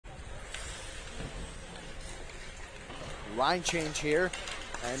Line change here.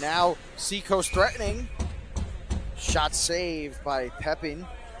 And now Seacoast threatening. Shot saved by Pepin.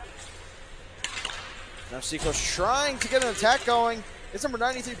 Now Seacoast trying to get an attack going. It's number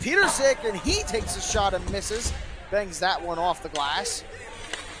 93, Peterzik, and he takes a shot and misses. Bangs that one off the glass.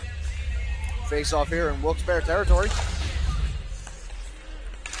 Face off here in Wilkes-Barre territory.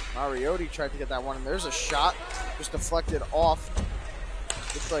 Mariotti tried to get that one, and there's a shot just deflected off.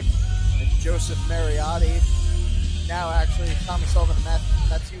 Looks like Joseph Mariotti. Now actually Thomas Sullivan and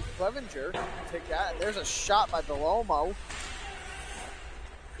Matthew Clevenger take that. And there's a shot by Belomo.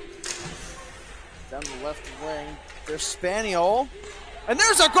 Down the left wing. There's Spaniel. And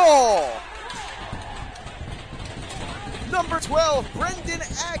there's a goal! Number 12, Brendan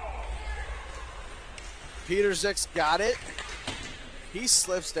Ack. Peterzik's got it. He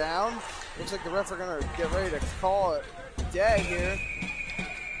slips down. Looks like the ref are going to get ready to call it dead here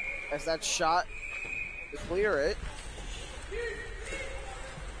as that shot to clear it.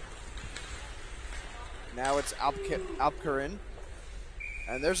 Now it's Alpkarin.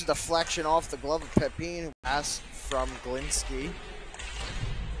 And there's a deflection off the glove of Pepin. Pass from Glinsky.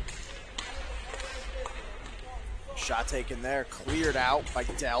 Shot taken there, cleared out by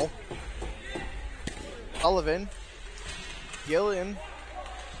Dell. Sullivan. Gillian.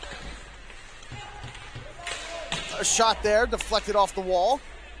 A shot there, deflected off the wall.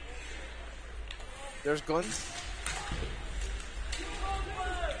 There's Glenn.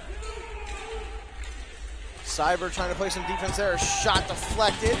 Cyber trying to play some defense there. A shot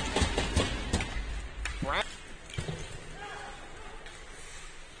deflected. Brown.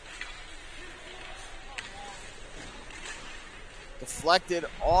 Deflected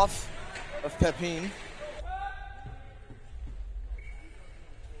off of Pepin.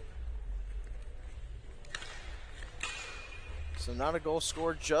 So not a goal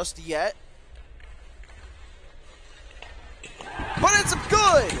scored just yet. But it's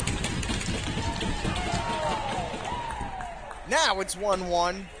good! Now it's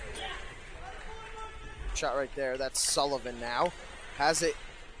 1-1. Shot right there. That's Sullivan now. Has it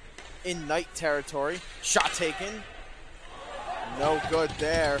in Knight territory. Shot taken. No good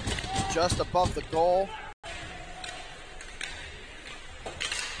there. Just above the goal.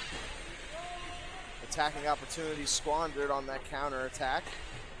 Attacking opportunity squandered on that counter attack.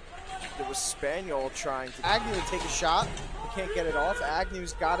 It was Spaniel trying to. Agnew to take a shot. He can't get it off.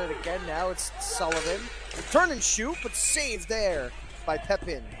 Agnew's got it again. Now it's Sullivan. Turn and shoot, but saved there by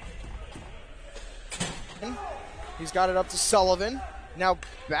Pepin. He's got it up to Sullivan. Now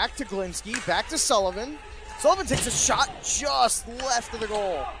back to Glinsky. Back to Sullivan. Sullivan takes a shot just left of the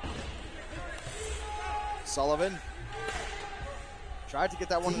goal. Sullivan tried to get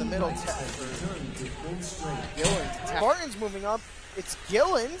that one in the middle. Gilland. Spartan's moving up. It's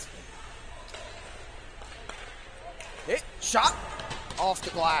Gilland. Hit. Shot. Off the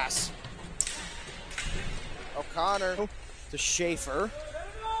glass. O'Connor to Schaefer.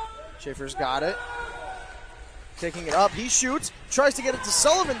 Schaefer's got it. Taking it up. He shoots. Tries to get it to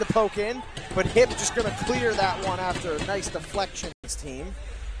Sullivan to poke in. But Hip just going to clear that one after a nice deflection. This team.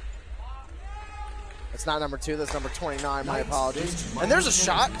 That's not number 2, that's number 29, my apologies. And there's a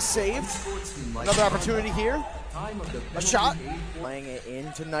shot, saved. Another opportunity here. A shot. Playing it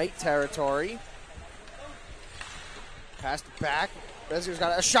into Knight territory. Passed it back. Bezier's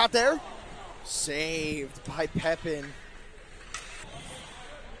got a shot there. Saved by Pepin.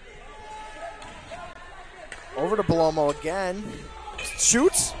 Over to Belomo again.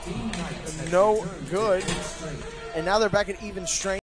 Shoots. No good. And now they're back at even strength.